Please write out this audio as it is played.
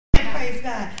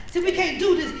praise God. See, we can't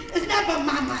do this. It's not by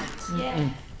my might. Yeah.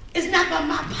 It's not by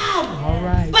my power. All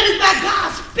right. But it's by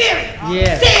God's Spirit.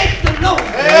 Yes. Says the Lord.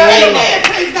 Amen.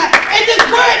 Praise God. And this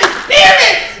word is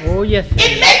spirit. Oh, yes.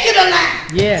 It makes it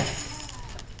alive. Yes.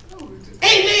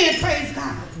 Amen. Praise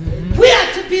God. We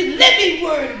have to be living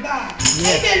word of God.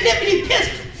 Yes. Amen. Living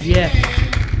epistles. Yes.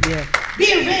 Yes.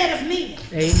 Being read of men.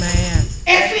 Amen.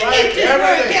 As we eat this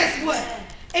word, guess what?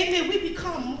 Amen. We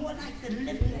become more like the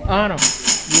living word. Honor.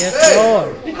 Yes,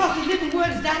 Lord. Because the living word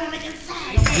is down on the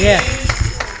inside. Yes.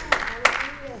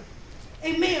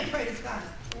 Amen. Praise God.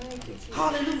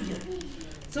 Hallelujah.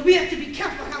 So we have to be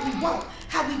careful how we walk,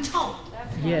 how we talk.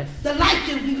 Yes. The life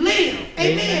that we live.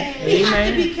 Amen. Amen. We have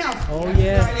to be careful. Oh,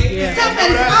 yes. Yes.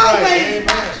 Somebody's always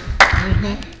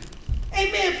watching.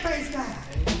 Amen. Praise God.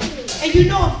 And you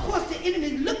know, of course, the enemy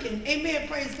is looking. Amen.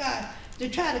 Praise God. To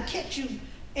try to catch you.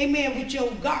 Amen. With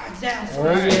your guards down.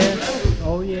 Oh, yes.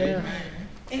 Oh, yeah.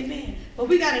 Amen. But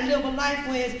we got to live a life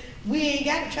where we ain't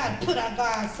got to try to put our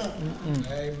guards up.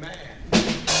 Amen.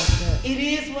 It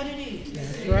is what it is.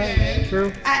 That's right.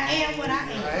 True. I am what I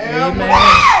am. Amen.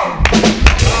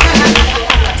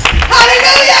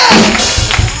 Hallelujah!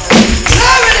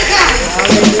 Glory to God!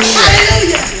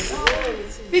 Hallelujah!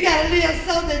 We got to live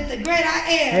so that the great I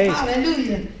am,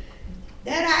 hallelujah,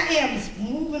 that I am is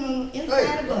moving on the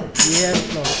inside of us. Yes,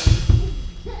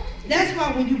 Lord. That's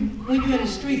why when you're in the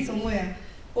street somewhere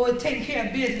or taking care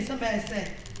of business, somebody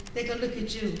say, they can look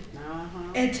at you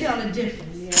and tell the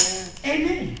difference. Yeah.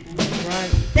 Amen. Right.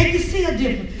 They can see a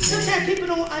difference. Sometimes people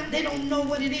don't know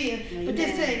what it is, but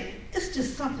they say, it's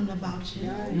just something about you.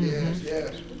 Yes,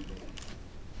 yes.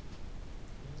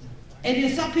 And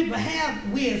then some people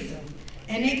have wisdom,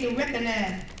 and they can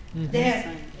recognize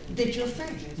that you're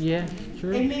saved. Yeah,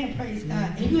 true. Amen, praise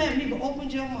God. And you haven't even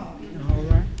opened your mouth. All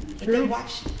right. But True. they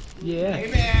watch you. Yeah.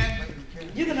 Amen.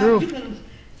 You can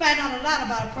find out a lot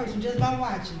about a person just by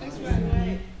watching. That's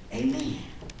right. Amen.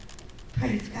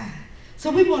 Praise God. So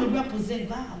we want to represent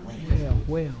God well.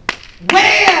 Well.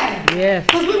 Yes. Yes.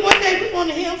 Because one day we want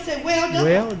to hear him say, well done.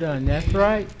 Well done. That's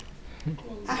right.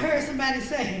 I heard somebody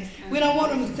say, we don't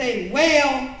want them to say,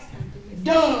 well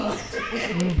done.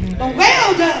 But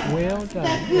well done. Well done.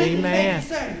 That's good. Amen.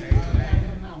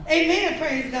 Amen.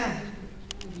 Praise God.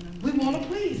 We want to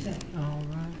please him. All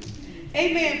right.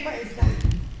 Amen. Praise God.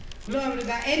 Glory to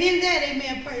God. And in that,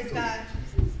 amen, praise God,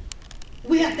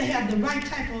 we have to have the right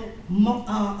type of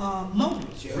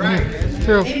motives. Right. That's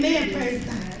true. Amen. Praise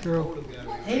God. True.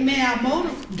 Amen. Our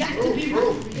motives got to be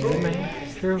right. Amen.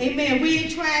 True. Amen. We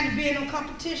ain't trying to be in no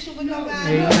competition with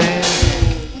nobody. Amen.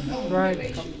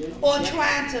 Right. Or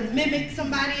trying to mimic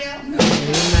somebody else.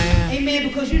 Amen. Amen.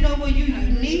 Because you know what, you're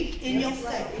unique in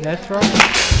yourself. That's right.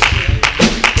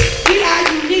 We are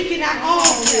unique in our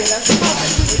own self.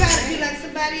 Because if we try to be like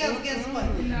somebody else, guess what?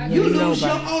 You lose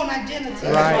your own identity.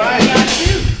 Right.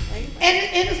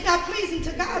 And it's not pleasing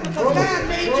to God because God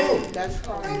made you.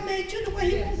 God made you the way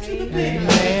He wants you to be.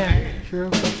 Amen.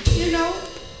 True. You know,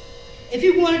 if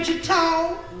He wanted you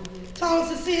tall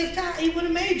as a sin's tall, He would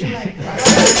have made you like that.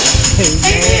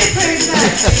 Amen. Praise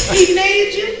God. He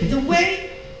made you the way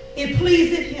it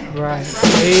pleased Him. Right.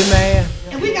 Amen.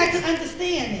 And we got to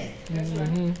understand that.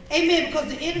 Mm-hmm. Amen. Because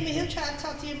the enemy, he'll try to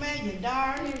talk to you, man. You're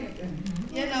dark.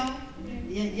 You know,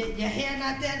 your hair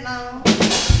not that long.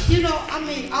 You know, I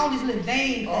mean, all these little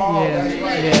vain things. Oh, that's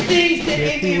right. Yes. Things that,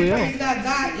 Yes, amen, praise God,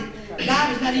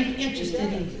 God is not even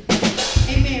interested in.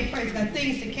 Amen, praise God.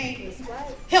 Things that can't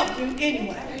help you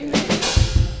anyway.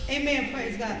 Amen,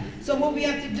 praise God. So what we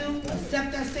have to do,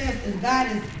 accept ourselves as God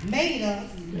has made us.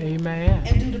 Amen.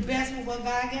 And do the best with what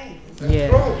God gave us.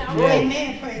 Yeah.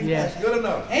 Amen, praise Yes. God. Good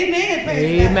enough. Amen,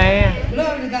 praise God. Amen.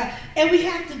 Glory to God. And we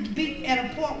have to be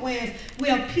at a point where we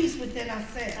have peace within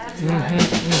ourselves.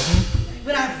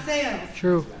 With ourselves.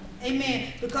 True.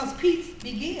 Amen. Because peace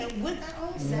begins with our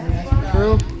own self.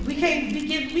 True. We can't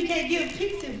give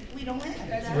peace if we don't have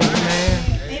it.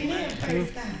 Amen. Amen.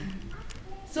 Praise God.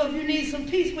 So if you need some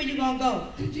peace, where you gonna go?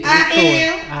 I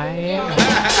am.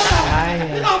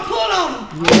 We're gonna pull on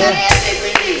them. We got everything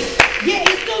we need. Yeah,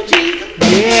 it's through Jesus.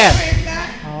 Yeah. Praise God.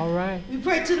 All right. We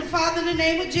pray to the Father in the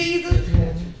name of Jesus.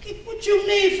 Get what you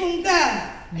need from God.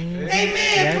 Amen.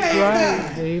 That's Praise right.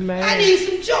 God. Amen. I need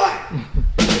some joy.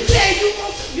 You say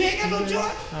you ain't got no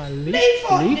joy? Leave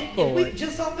for it. If we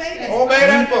just obey that. Obey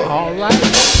that book. All right.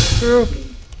 True.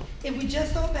 If we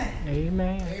just obey.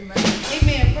 Amen. Amen.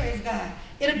 Amen. Praise God.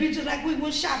 It'll be just like we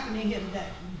went shopping in here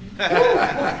today.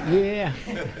 Yeah.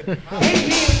 Amen.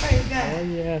 Praise God. Oh,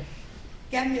 yeah.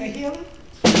 Got me a healing.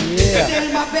 Yeah. Put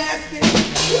in my basket. I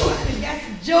got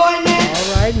some joy now.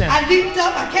 All right now. I leaped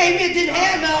up. I came here, didn't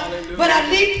have enough, but I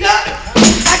leaped up.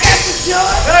 I got some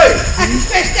joy. Hey. I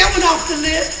scratch that one off the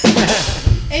list.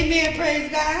 Amen. Praise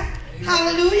God.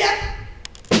 Hallelujah.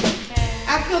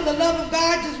 I feel the love of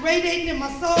God just radiating in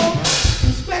my soul.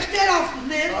 And scratch that off the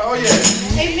list. Oh,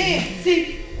 yeah. Amen.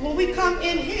 See, when we come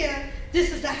in here,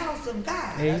 this is the house of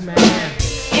God. Amen.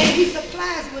 And he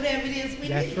supplies whatever it is we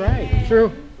need. That's right.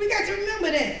 True. We got to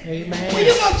remember that. Amen. When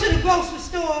you go to the grocery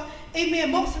store,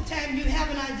 amen, most of the time you have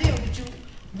an idea what you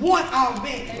want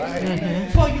already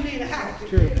before you leave the house.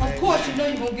 True. Of course, you know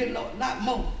you're going to get a lot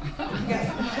more.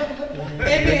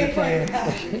 Amen. Praise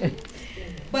God.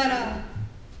 But, and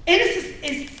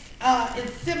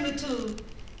it's similar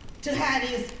to how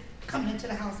it is coming into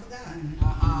the house of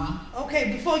God.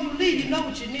 Okay, before you leave, you know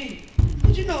what you need.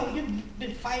 But you know, you've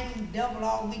been fighting the devil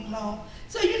all week long.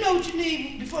 So you know what you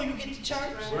need before you get to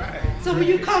church. Right. So when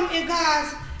you come in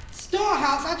God's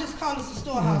storehouse, I just call this a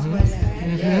storehouse right now.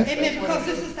 Amen, because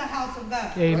this is the house of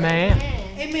God. Amen.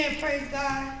 Amen, praise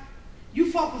God.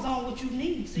 You focus on what you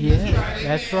need. So Yeah,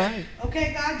 that's right.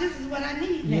 okay, God, this is what I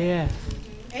need now. Yeah.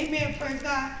 Amen, praise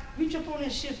God. Reach up on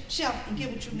that shelf and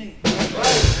get what you need.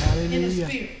 Hallelujah. In the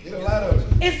spirit. Get a lot of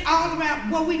it. It's all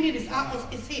around. What we need is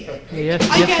it's here. Yes,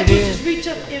 All you yes got it to do is is. just reach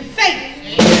up in faith.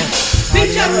 Yes.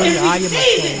 Reach up Hallelujah. and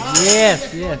receive it.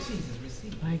 Yes, yes.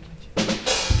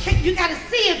 Thank you. You got to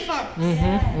see it first.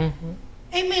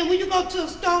 Amen. When you go to a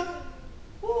store,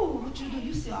 what you do?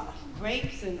 You see all the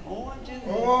grapes and oranges.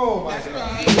 Oh, my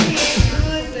God. And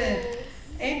goods and,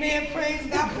 amen, praise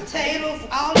God, potatoes,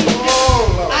 all these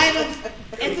items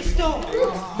at the store.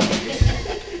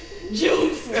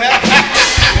 Juice.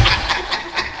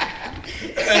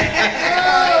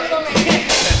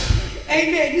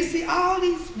 Amen. You see all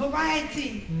these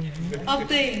variety of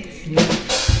things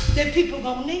that people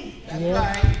gonna need. That's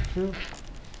right. True.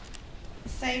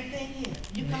 Same thing here.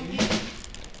 You come here,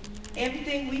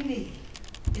 everything we need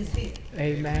is here.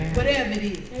 Amen. Whatever it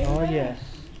is. Oh, yes.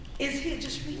 It's here.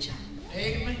 Just reach out.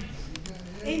 Amen.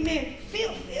 Amen.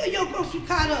 Fill your grocery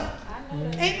cart up.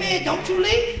 Amen. Don't you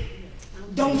leave.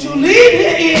 Don't you leave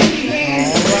here empty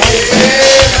hands.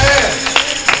 Amen.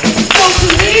 Don't you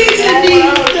leave your needy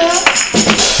stuff.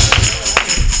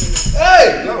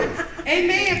 Hey, glory.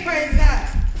 Amen. Praise God.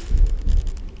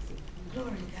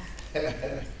 Glory to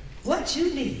God. What you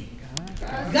need,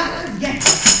 God's got it.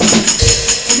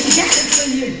 And he got it for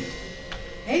you.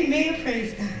 Amen.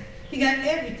 Praise God. He got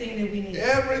everything that we need.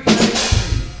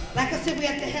 Everything. Like I said, we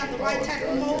have to have the right type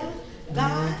of motive.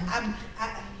 God,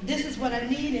 this is what I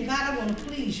need, and God, I want to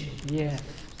please you. Yeah.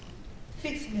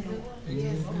 Fix me,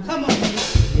 Lord. Come on.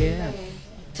 Yeah.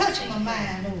 Touch my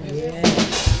mind, Lord. Yeah.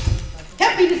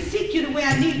 Help me to seek you the way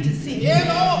I need to seek you.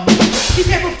 Lord. He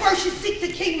said, but first you seek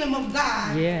the kingdom of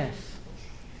God Yes.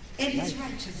 and his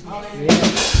righteousness.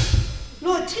 Yes.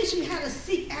 Lord, teach me how to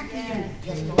seek after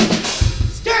you.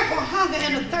 Stir up a hunger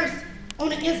and a thirst on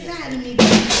the inside of me, God.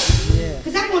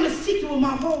 Because I want to seek you with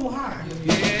my whole heart.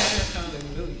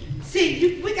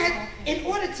 See, we got, in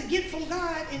order to get from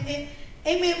God, and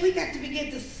amen, we got to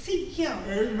begin to seek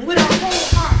him with our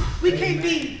whole heart. We can't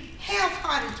be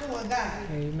half-hearted toward God.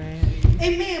 Amen.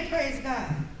 Amen, praise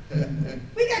God.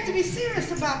 We got to be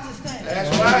serious about this thing. That's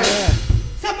right.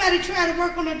 Somebody trying to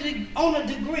work on a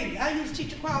degree. I use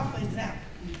Teacher Crow, for example.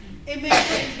 Amen,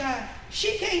 praise God.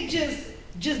 She can't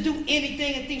just do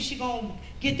anything and think she's going to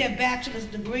get that bachelor's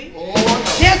degree. Oh, no.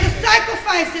 There's a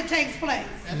sacrifice that takes place.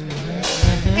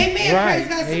 Amen, Right. praise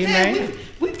God. Amen. Sometimes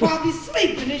we probably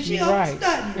sleeping and she up Right.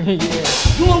 studying.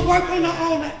 Yeah. Doing work on her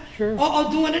own True.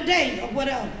 or doing a day or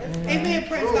whatever. Amen,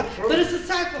 praise God. But it's a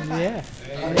sacrifice.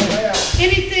 Yes.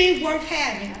 Anything worth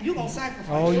having, you're going to sacrifice.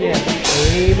 Oh, yes.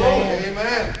 Amen.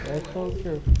 Amen. That's so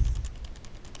true.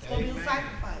 It's going to be a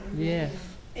sacrifice. Yes.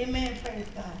 Amen, praise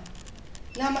God.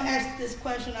 Now I'm going to ask this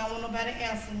question. I don't want nobody to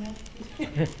answer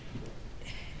me.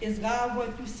 Is God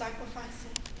worth you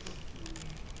sacrificing?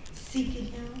 Seeking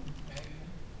him?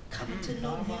 Coming to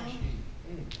know him?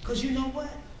 Because you know what?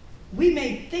 We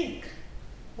may think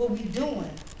what we're doing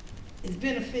is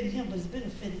benefiting him, but it's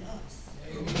benefiting us.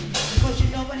 Because you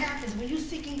know what happens? When you're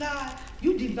seeking God,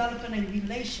 you're developing a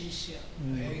relationship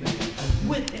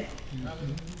with him.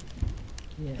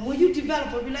 Yes. And when you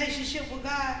develop a relationship with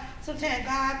God, sometimes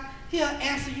God, he'll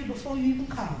answer you before you even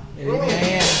call.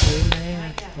 Amen.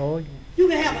 Amen. Oh, yeah. You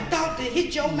can have a thought that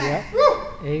hit your mind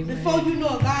Amen. before you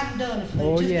know God done done it for you.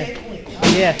 Oh, Just yeah. that quick.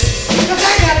 Yes. Because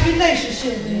I got a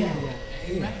relationship with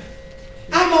him.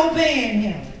 I'm obeying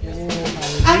him.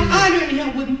 Oh, I'm hallelujah.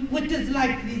 honoring him with this life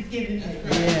that he's given me.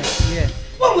 Yes. Yes.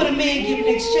 What would a man give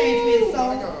in exchange for his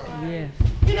soul? Yes.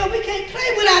 You know, we can't play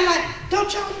with our life.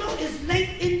 Don't y'all know it's late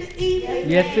in the evening?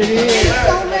 Yes, it It is. is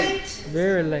so late.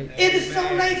 Very late. It is so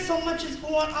late. So much is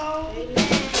going on.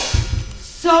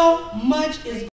 So much is